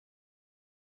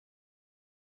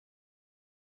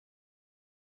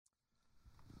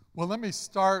Well, let me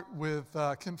start with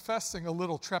confessing a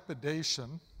little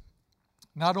trepidation.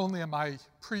 Not only am I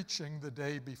preaching the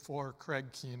day before Craig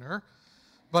Keener,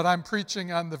 but I'm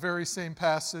preaching on the very same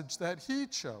passage that he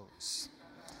chose.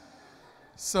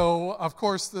 So, of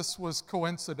course, this was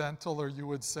coincidental, or you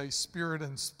would say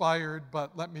spirit-inspired,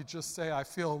 but let me just say I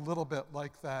feel a little bit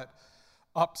like that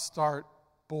upstart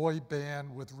boy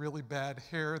band with really bad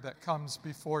hair that comes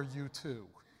before U2,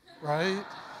 right?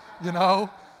 You know?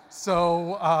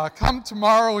 So come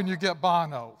tomorrow and you get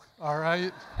Bono, all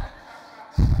right?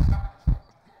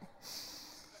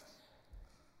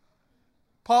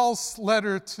 Paul's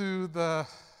letter to the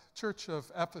church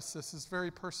of Ephesus is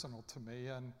very personal to me,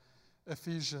 and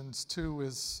Ephesians 2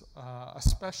 is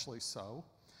especially so.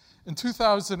 In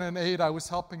 2008, I was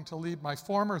helping to lead my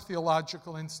former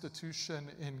theological institution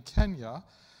in Kenya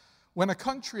when the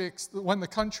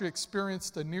country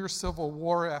experienced a near civil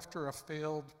war after a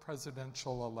failed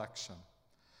presidential election.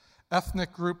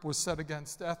 Ethnic group was set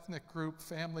against ethnic group,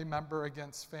 family member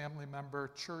against family member,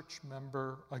 church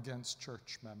member against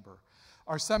church member.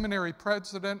 Our seminary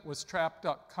president was trapped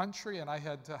up country, and I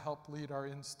had to help lead our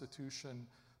institution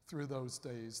through those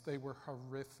days. They were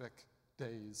horrific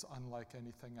days, unlike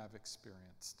anything I've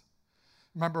experienced.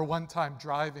 Remember one time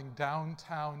driving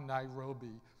downtown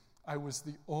Nairobi, I was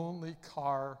the only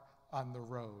car on the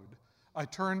road. I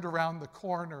turned around the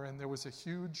corner and there was a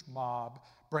huge mob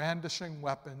brandishing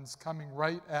weapons coming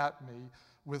right at me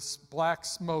with black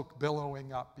smoke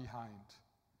billowing up behind.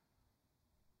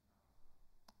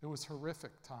 It was a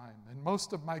horrific time, and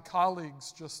most of my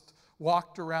colleagues just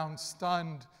walked around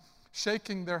stunned,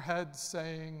 shaking their heads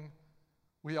saying,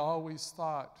 "We always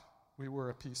thought we were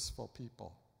a peaceful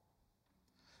people."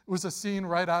 It was a scene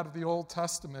right out of the Old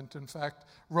Testament. In fact,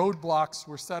 roadblocks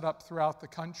were set up throughout the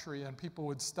country, and people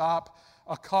would stop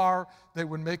a car, they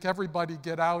would make everybody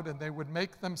get out, and they would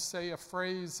make them say a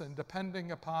phrase, and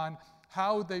depending upon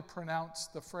how they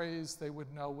pronounced the phrase, they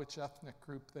would know which ethnic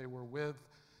group they were with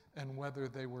and whether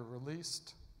they were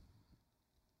released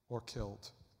or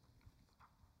killed.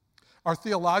 Our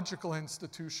theological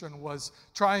institution was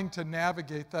trying to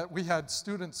navigate that. We had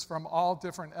students from all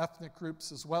different ethnic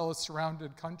groups as well as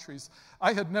surrounded countries.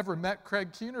 I had never met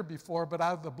Craig Keener before, but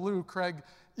out of the blue, Craig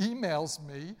emails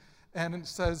me and it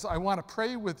says, "I want to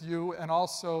pray with you, and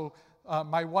also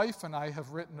my wife and I have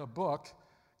written a book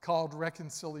called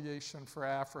Reconciliation for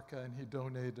Africa," and he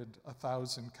donated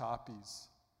 1,000 copies.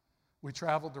 We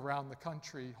traveled around the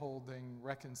country holding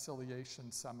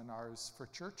reconciliation seminars for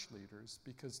church leaders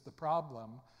because the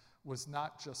problem was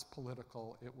not just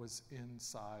political, it was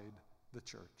inside the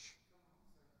church.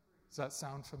 Does that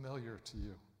sound familiar to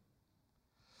you?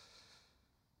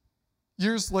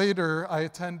 Years later, I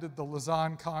attended the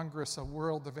Lausanne Congress of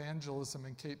World Evangelism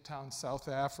in Cape Town, South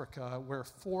Africa, where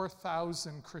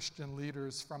 4,000 Christian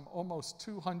leaders from almost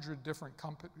 200 different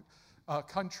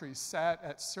countries sat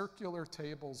at circular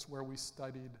tables where we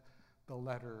studied the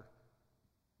letter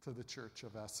to the church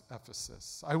of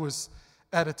Ephesus. I was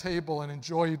at a table and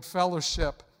enjoyed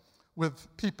fellowship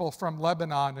with people from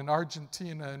Lebanon and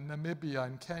Argentina and Namibia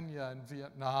and Kenya and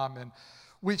Vietnam, and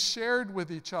we shared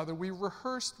with each other, we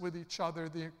rehearsed with each other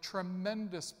the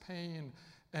tremendous pain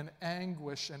and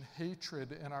anguish and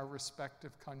hatred in our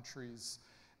respective countries,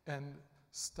 and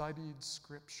studied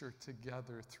Scripture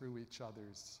together through each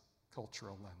other's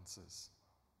cultural lenses.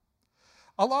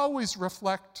 I'll always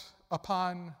reflect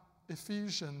upon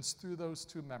Ephesians through those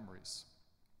two memories,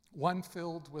 one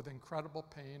filled with incredible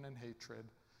pain and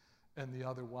hatred, and the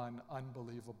other one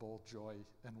unbelievable joy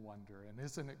and wonder. And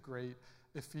isn't it great?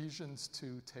 Ephesians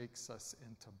 2 takes us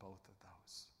into both of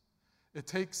those. It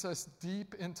takes us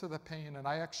deep into the pain, and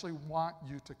I actually want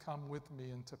you to come with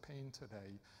me into pain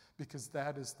today, because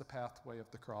that is the pathway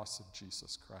of the cross of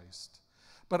Jesus Christ.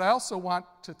 But I also want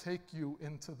to take you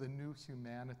into the new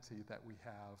humanity that we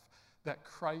have, that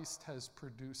Christ has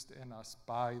produced in us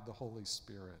by the Holy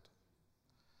Spirit.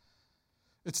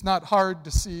 It's not hard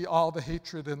to see all the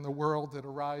hatred in the world that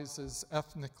arises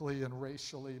ethnically and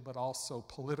racially, but also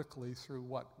politically through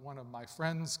what one of my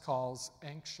friends calls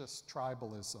anxious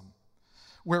tribalism,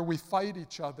 where we fight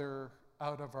each other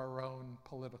out of our own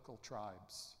political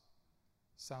tribes.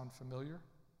 Sound familiar?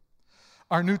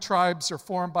 Our new tribes are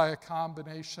formed by a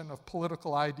combination of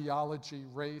political ideology,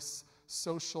 race,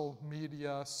 social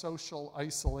media, social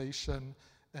isolation,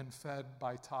 and fed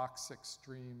by toxic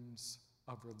streams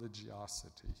of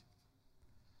religiosity.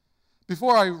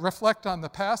 Before I reflect on the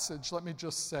passage, let me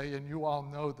just say, and you all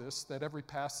know this, that every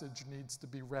passage needs to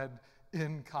be read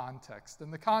in context.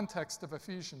 And the context of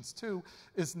Ephesians 2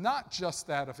 is not just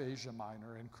that of Asia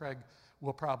Minor, and Craig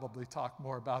We'll probably talk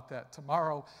more about that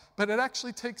tomorrow. But it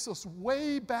actually takes us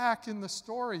way back in the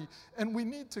story, and we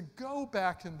need to go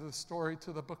back into the story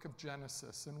to the book of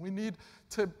Genesis, and we need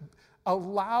to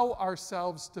allow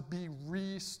ourselves to be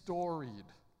restoried.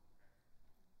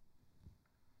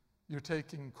 You're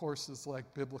taking courses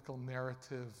like biblical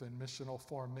narrative and missional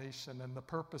formation, and the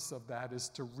purpose of that is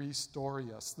to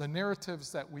restory us. The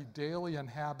narratives that we daily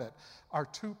inhabit are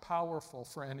too powerful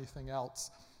for anything else.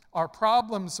 Our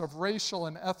problems of racial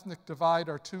and ethnic divide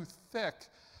are too thick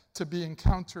to be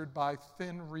encountered by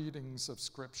thin readings of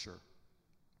Scripture.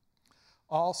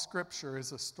 All Scripture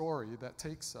is a story that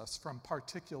takes us from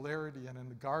particularity in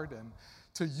a garden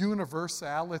to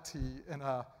universality in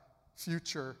a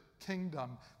future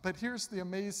kingdom. But here's the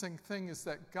amazing thing, is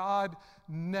that God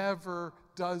never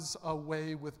does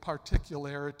away with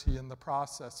particularity in the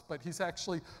process, but he's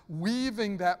actually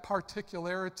weaving that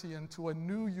particularity into a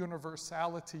new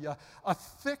universality, a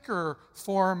thicker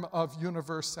form of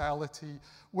universality,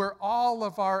 where all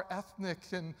of our ethnic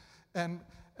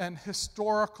and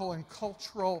historical and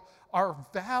cultural are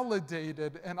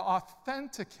validated and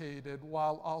authenticated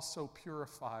while also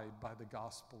purified by the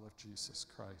gospel of Jesus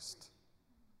Christ.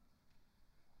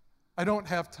 I don't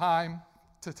have time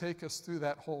to take us through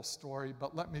that whole story,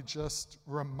 but let me just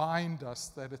remind us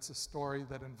that it's a story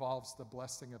that involves the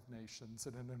blessing of nations,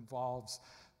 and it involves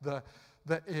the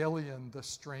alien, the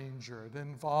stranger. It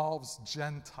involves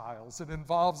Gentiles. It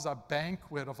involves a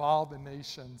banquet of all the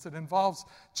nations. It involves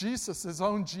Jesus'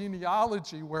 own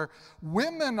genealogy, where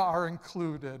women are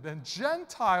included, and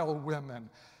Gentile women.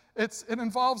 It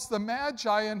involves the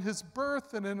Magi and his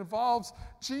birth, and it involves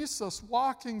Jesus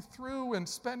walking through and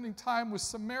spending time with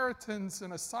Samaritans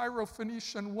and a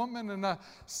Syrophoenician woman and a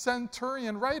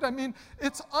centurion, right? I mean,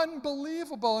 it's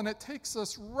unbelievable, and it takes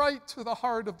us right to the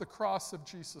heart of the cross of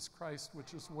Jesus Christ,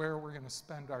 which is where we're going to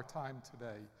spend our time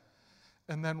today.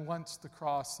 And then once the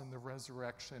cross and the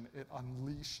resurrection, it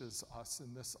unleashes us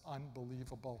in this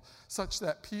unbelievable, such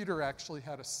that Peter actually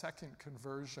had a second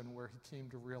conversion where he came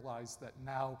to realize that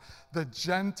now the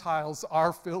Gentiles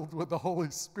are filled with the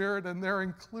Holy Spirit and they're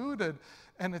included,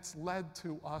 and it's led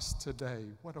to us today.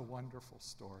 What a wonderful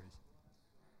story.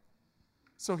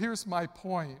 So here's my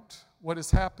point. What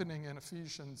is happening in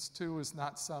Ephesians 2 is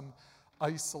not some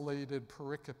isolated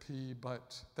pericope,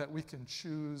 but that we can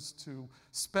choose to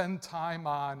spend time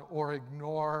on or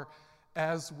ignore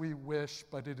as we wish,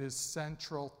 but it is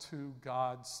central to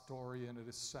God's story, and it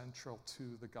is central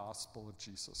to the gospel of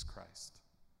Jesus Christ.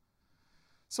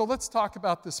 So let's talk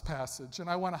about this passage, and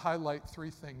I want to highlight three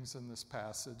things in this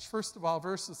passage. First of all,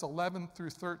 verses 11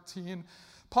 through 13,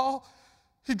 Paul,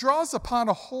 he draws upon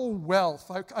a whole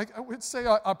wealth, I would say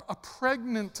a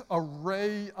pregnant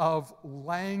array of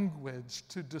language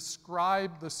to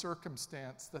describe the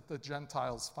circumstance that the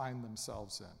Gentiles find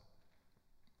themselves in.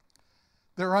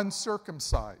 They're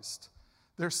uncircumcised.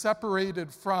 They're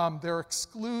separated from, they're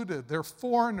excluded, they're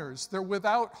foreigners, they're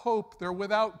without hope, they're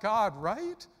without God,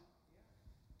 right?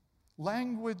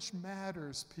 Language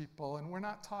matters, people, and we're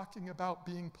not talking about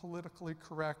being politically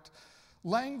correct.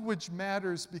 Language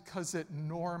matters because it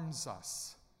norms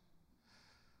us.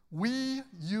 We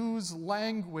use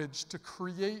language to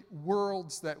create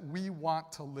worlds that we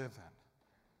want to live in.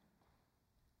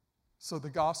 So the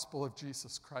gospel of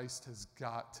Jesus Christ has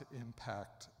got to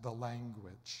impact the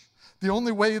language. The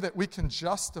only way that we can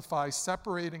justify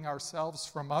separating ourselves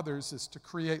from others is to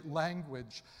create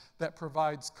language that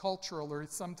provides cultural or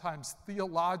sometimes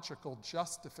theological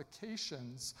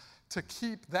justifications to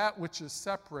keep that which is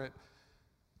separate,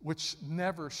 which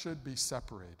never should be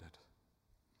separated.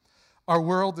 Our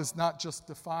world is not just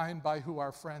defined by who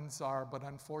our friends are, but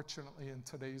unfortunately in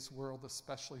today's world,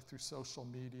 especially through social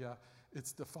media,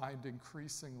 it's defined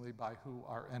increasingly by who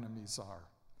our enemies are.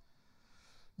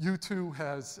 U2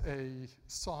 has a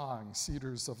song,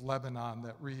 Cedars of Lebanon,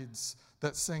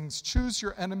 that sings, "Choose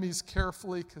your enemies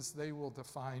carefully because they will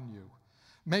define you.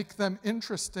 Make them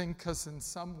interesting because in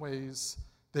some ways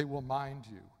they will mind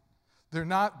you. They're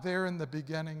not there in the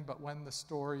beginning, but when the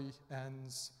story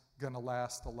ends, going to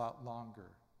last a lot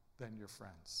longer than your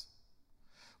friends."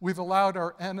 We've allowed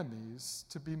our enemies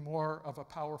to be more of a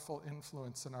powerful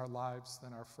influence in our lives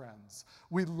than our friends.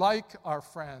 We like our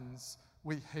friends,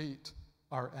 we hate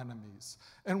our enemies.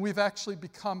 And we've actually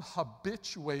become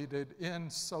habituated in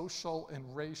social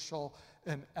and racial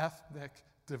and ethnic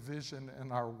division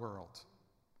in our world.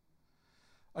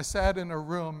 I sat in a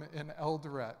room in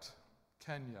Eldoret,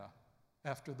 Kenya,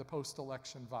 after the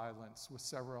post-election violence with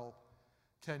several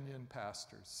Kenyan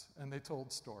pastors, and they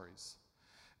told stories.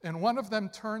 And one of them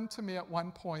turned to me at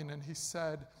one point and he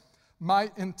said,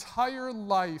 My entire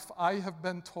life, I have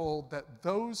been told that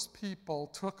those people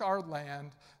took our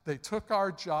land, they took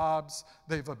our jobs,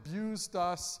 they've abused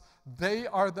us, they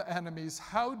are the enemies.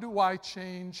 How do I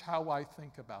change how I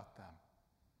think about them?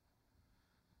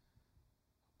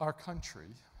 Our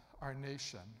country, our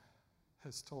nation,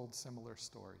 has told similar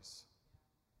stories.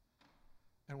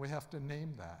 And we have to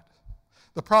name that.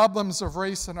 The problems of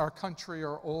race in our country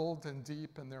are old and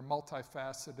deep, and they're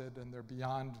multifaceted, and they're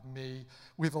beyond me.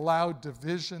 We've allowed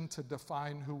division to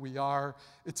define who we are.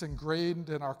 It's ingrained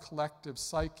in our collective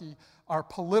psyche. Our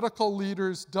political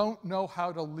leaders don't know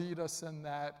how to lead us in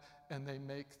that, and they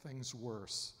make things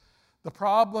worse. The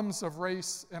problems of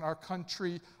race in our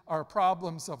country are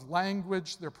problems of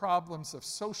language, they're problems of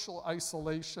social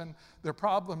isolation, they're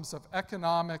problems of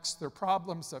economics, they're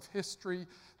problems of history,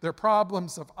 they're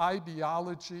problems of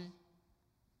ideology.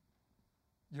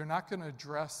 You're not going to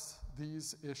address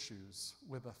these issues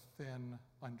with a thin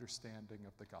understanding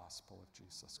of the gospel of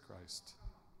Jesus Christ.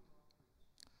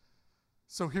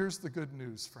 So here's the good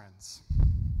news, friends.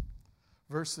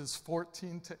 Verses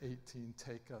 14 to 18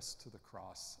 take us to the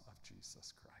cross of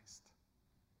Jesus Christ.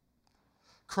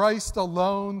 Christ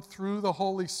alone, through the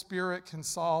Holy Spirit, can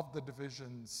solve the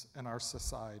divisions in our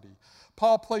society.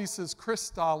 Paul places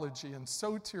Christology and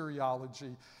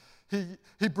soteriology.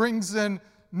 He brings in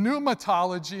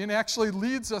pneumatology and actually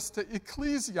leads us to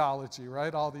ecclesiology,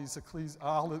 right? All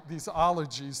these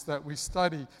ologies that we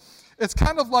study. It's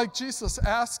kind of like Jesus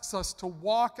asks us to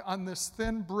walk on this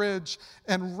thin bridge,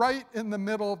 and right in the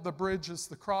middle of the bridge is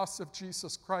the cross of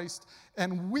Jesus Christ,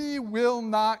 and we will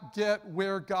not get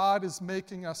where God is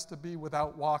making us to be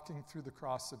without walking through the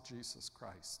cross of Jesus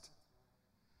Christ.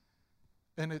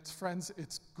 And friends,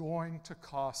 it's going to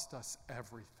cost us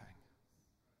everything.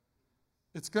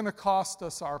 It's going to cost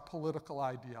us our political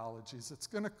ideologies. It's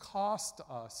going to cost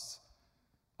us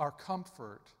our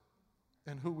comfort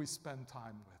and who we spend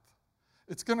time with.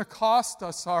 It's going to cost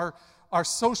us our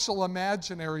social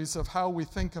imaginaries of how we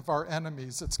think of our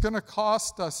enemies. It's going to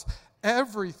cost us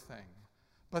everything.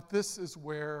 But this is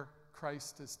where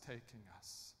Christ is taking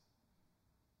us.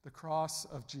 The cross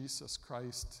of Jesus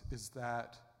Christ is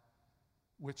that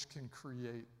which can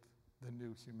create the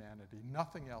new humanity.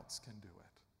 Nothing else can do it.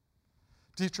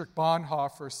 Dietrich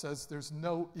Bonhoeffer says there's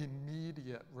no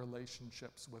immediate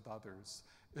relationships with others.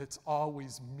 It's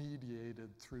always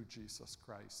mediated through Jesus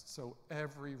Christ. So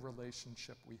every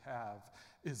relationship we have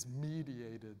is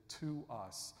mediated to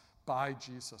us by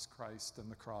Jesus Christ and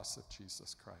the cross of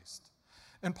Jesus Christ.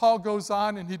 And Paul goes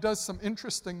on and he does some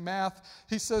interesting math.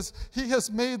 He says he has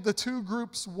made the two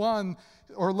groups one,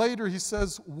 or later he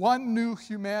says one new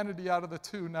humanity out of the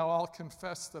two. Now I'll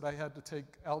confess that I had to take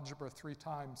algebra 3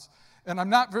 times. And I'm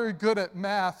not very good at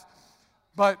math,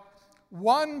 but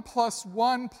 1 +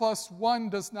 1 + 1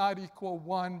 does not equal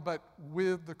 1, but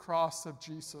with the cross of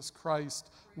Jesus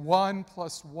Christ, 1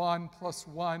 + 1 +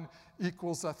 1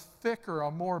 equals a thicker,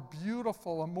 a more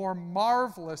beautiful, a more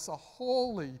marvelous, a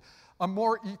holy, a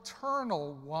more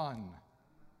eternal one.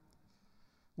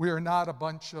 We are not a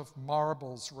bunch of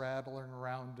marbles rattling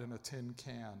around in a tin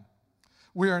can.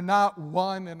 We are not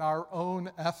one in our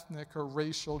own ethnic or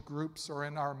racial groups or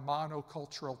in our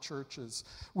monocultural churches.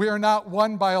 We are not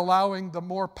one by allowing the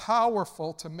more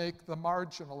powerful to make the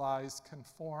marginalized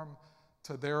conform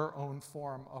to their own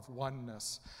form of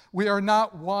oneness. We are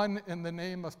not one in the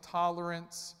name of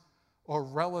tolerance or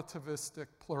relativistic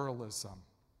pluralism.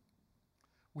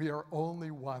 We are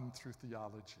only one through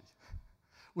theology.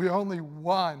 We are only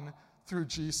one through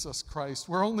Jesus Christ.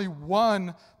 We're only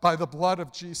one by the blood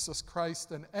of Jesus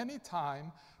Christ. And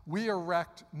anytime we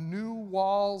erect new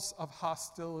walls of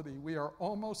hostility, we are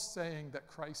almost saying that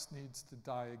Christ needs to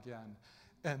die again.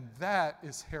 And that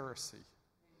is heresy,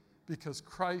 because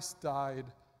Christ died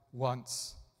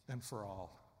once and for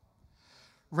all.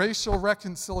 Racial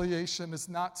reconciliation is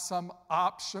not some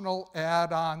optional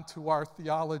add-on to our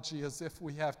theology as if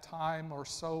we have time or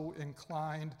so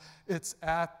inclined. It's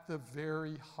at the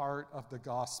very heart of the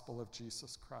gospel of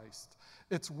Jesus Christ.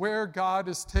 It's where God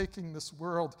is taking this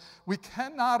world. We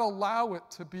cannot allow it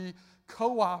to be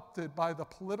co-opted by the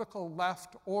political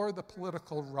left or the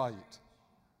political right.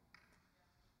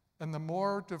 And the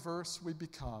more diverse we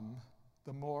become,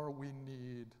 the more we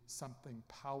need something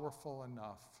powerful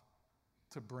enough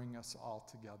to bring us all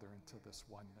together into this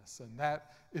oneness. And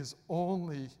that is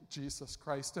only Jesus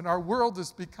Christ. And our world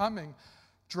is becoming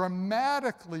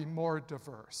dramatically more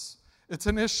diverse. It's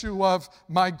an issue of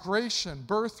migration,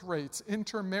 birth rates,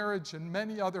 intermarriage, and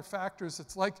many other factors.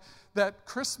 It's like that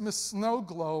Christmas snow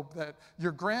globe that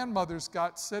your grandmothers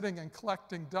got sitting and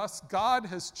collecting dust. God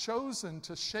has chosen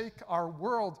to shake our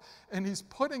world, and he's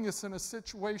putting us in a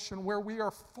situation where we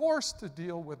are forced to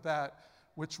deal with that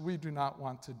which we do not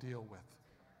want to deal with.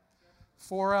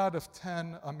 4 out of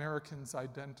 10 Americans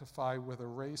identify with a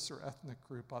race or ethnic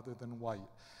group other than white.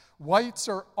 Whites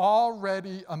are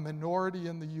already a minority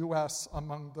in the U.S.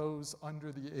 among those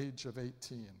under the age of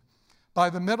 18. By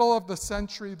the middle of the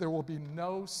century, there will be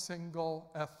no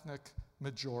single ethnic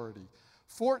majority.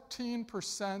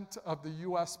 14% of the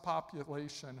U.S.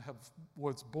 population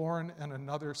was born in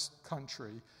another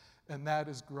country, and that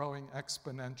is growing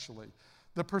exponentially.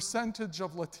 The percentage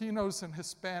of Latinos and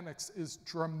Hispanics is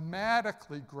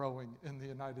dramatically growing in the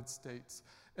United States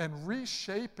and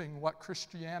reshaping what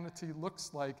Christianity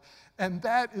looks like, and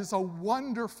that is a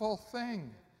wonderful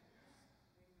thing.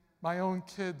 My own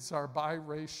kids are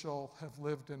biracial, have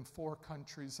lived in 4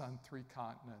 countries on 3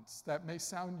 continents. That may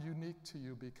sound unique to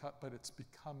you, but it's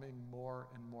becoming more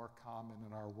and more common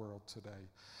in our world today.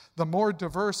 The more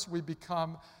diverse we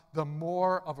become, the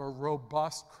more of a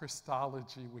robust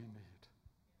Christology we need.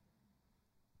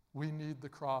 We need the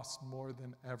cross more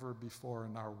than ever before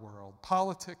in our world.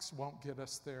 Politics won't get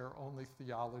us there, only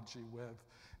theology will.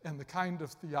 And the kind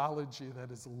of theology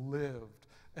that is lived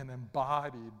and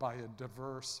embodied by a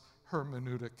diverse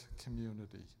hermeneutic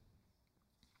community.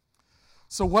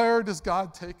 So where does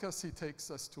God take us? He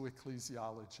takes us to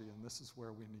ecclesiology, and this is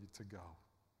where we need to go.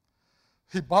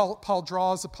 Paul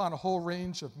draws upon a whole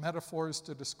range of metaphors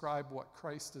to describe what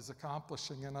Christ is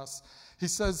accomplishing in us. He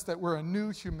says that we're a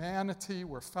new humanity,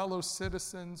 we're fellow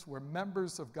citizens, we're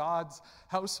members of God's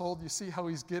household. You see how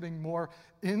he's getting more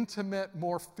intimate,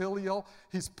 more filial.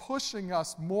 He's pushing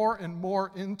us more and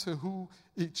more into who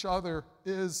each other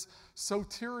is.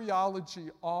 Soteriology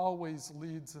always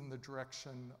leads in the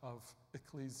direction of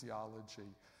ecclesiology.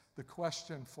 The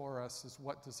question for us is,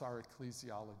 what does our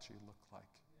ecclesiology look like?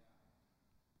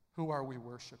 Who are we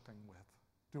worshiping with?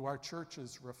 Do our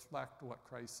churches reflect what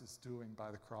Christ is doing by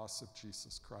the cross of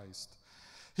Jesus Christ?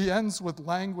 He ends with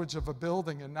language of a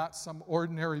building, and not some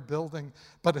ordinary building,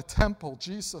 but a temple.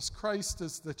 Jesus Christ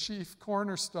is the chief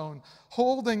cornerstone,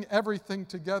 holding everything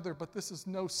together, but this is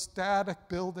no static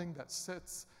building that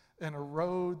sits and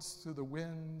erodes through the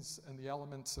winds and the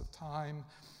elements of time,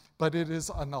 but it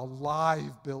is an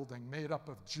alive building made up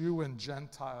of Jew and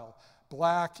Gentile,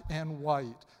 black and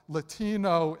white,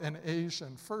 Latino and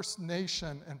Asian, First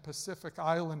Nation and Pacific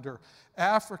Islander,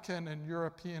 African and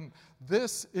European.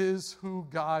 This is who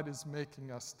God is making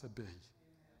us to be.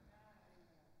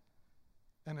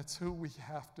 And it's who we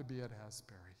have to be at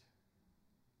Asbury.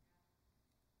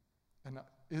 And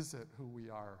is it who we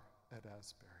are at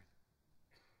Asbury?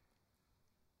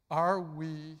 Are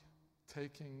we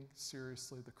taking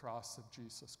seriously the cross of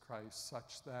Jesus Christ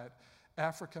such that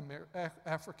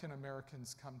African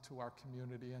Americans come to our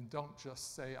community and don't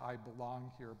just say, I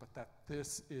belong here, but that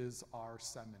this is our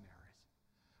seminary,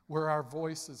 where our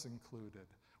voice is included,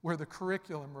 where the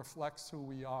curriculum reflects who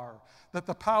we are, that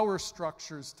the power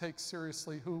structures take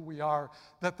seriously who we are,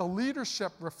 that the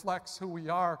leadership reflects who we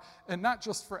are, and not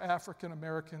just for African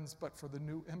Americans, but for the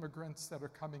new immigrants that are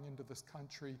coming into this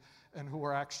country and who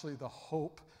are actually the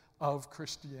hope of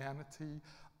Christianity.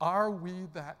 Are we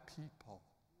that people?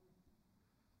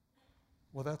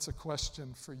 Well, that's a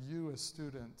question for you as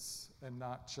students and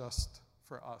not just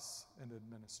for us in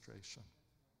administration.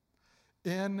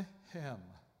 In him,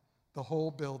 the whole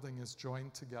building is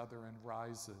joined together and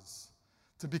rises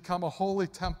to become a holy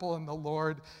temple in the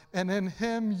Lord, and in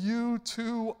him you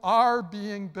too are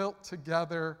being built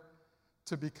together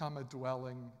to become a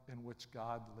dwelling in which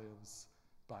God lives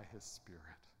by his Spirit.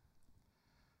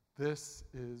 This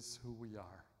is who we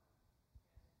are.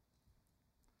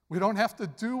 We don't have to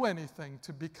do anything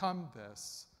to become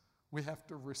this. We have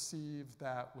to receive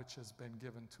that which has been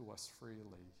given to us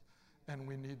freely. And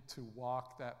we need to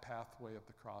walk that pathway of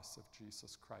the cross of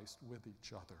Jesus Christ with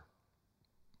each other.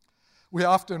 We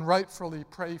often rightfully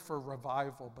pray for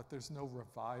revival, but there's no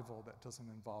revival that doesn't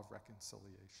involve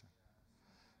reconciliation.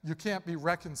 You can't be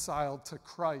reconciled to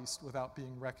Christ without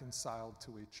being reconciled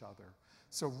to each other.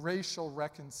 So racial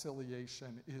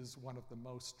reconciliation is one of the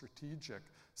most strategic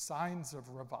signs of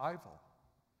revival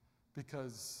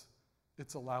because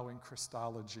it's allowing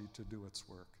Christology to do its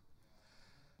work.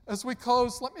 As we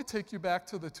close, let me take you back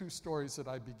to the 2 stories that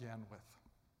I began with.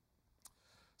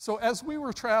 So as we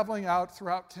were traveling out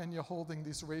throughout Kenya holding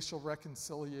these racial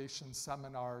reconciliation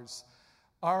seminars,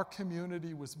 our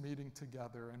community was meeting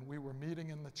together, and we were meeting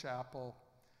in the chapel,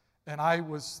 and I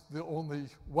was the only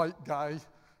white guy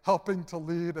helping to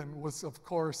lead, and was, of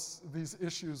course, these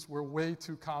issues were way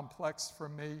too complex for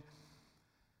me.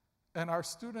 And our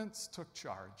students took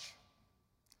charge.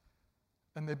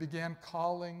 And they began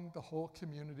calling the whole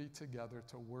community together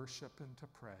to worship and to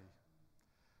pray.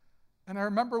 And I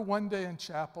remember one day in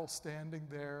chapel standing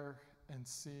there and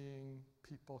seeing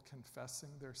people confessing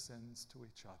their sins to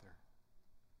each other.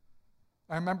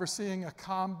 I remember seeing a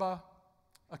Kamba,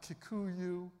 a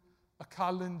Kikuyu, a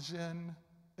Kalenjin,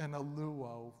 and a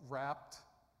Luo wrapped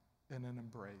in an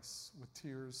embrace with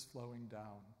tears flowing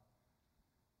down.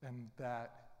 And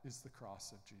that is the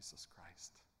cross of Jesus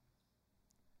Christ.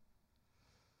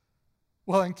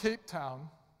 Well, in Cape Town,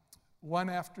 one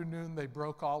afternoon they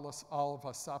broke all of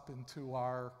us up into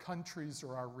our countries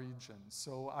or our regions.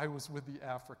 So I was with the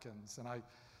Africans, and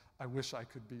I wish I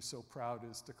could be so proud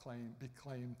as to be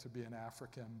claimed to be an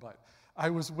African, but I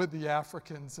was with the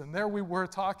Africans, and there we were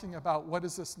talking about what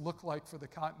does this look like for the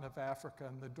continent of Africa,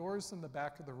 and the doors in the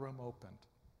back of the room opened.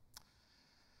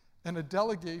 And a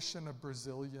delegation of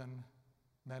Brazilian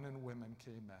men and women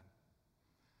came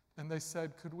in. And they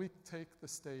said, could we take the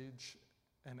stage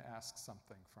and ask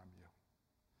something from you?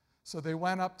 So they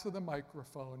went up to the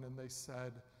microphone and they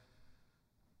said,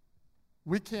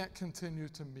 we can't continue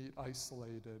to meet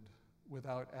isolated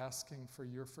without asking for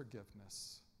your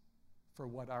forgiveness for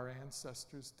what our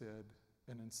ancestors did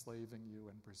in enslaving you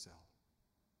in Brazil.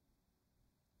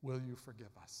 Will you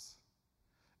forgive us?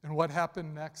 And what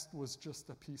happened next was just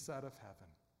a piece out of heaven,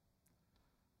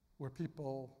 where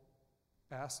people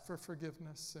asked for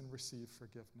forgiveness and received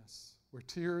forgiveness, where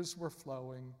tears were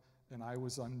flowing and I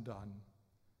was undone.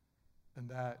 And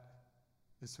that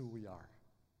is who we are.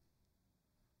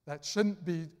 That shouldn't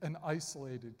be an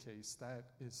isolated case. That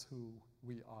is who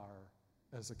we are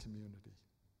as a community.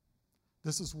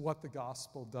 This is what the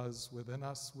gospel does within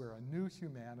us. We're a new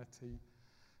humanity.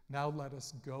 Now let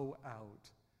us go out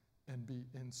and be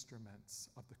instruments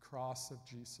of the cross of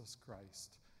Jesus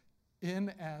Christ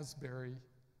in Asbury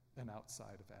and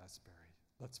outside of Asbury.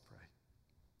 Let's pray.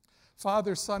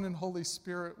 Father, Son, and Holy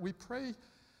Spirit, we pray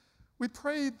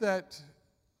that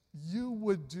you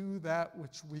would do that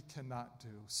which we cannot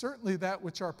do. Certainly that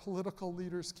which our political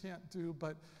leaders can't do,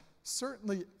 but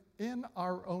certainly in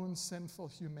our own sinful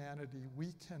humanity,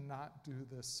 we cannot do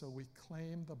this. So we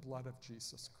claim the blood of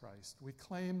Jesus Christ. We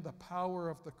claim the power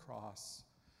of the cross.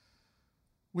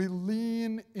 We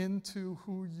lean into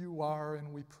who you are,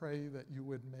 and we pray that you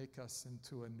would make us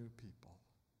into a new people.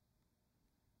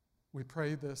 We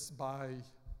pray this by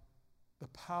the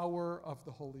power of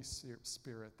the Holy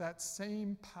Spirit, that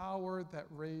same power that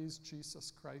raised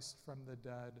Jesus Christ from the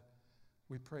dead.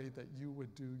 We pray that you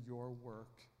would do your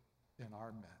work in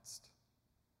our midst.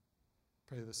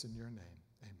 Pray this in your name.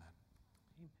 Amen.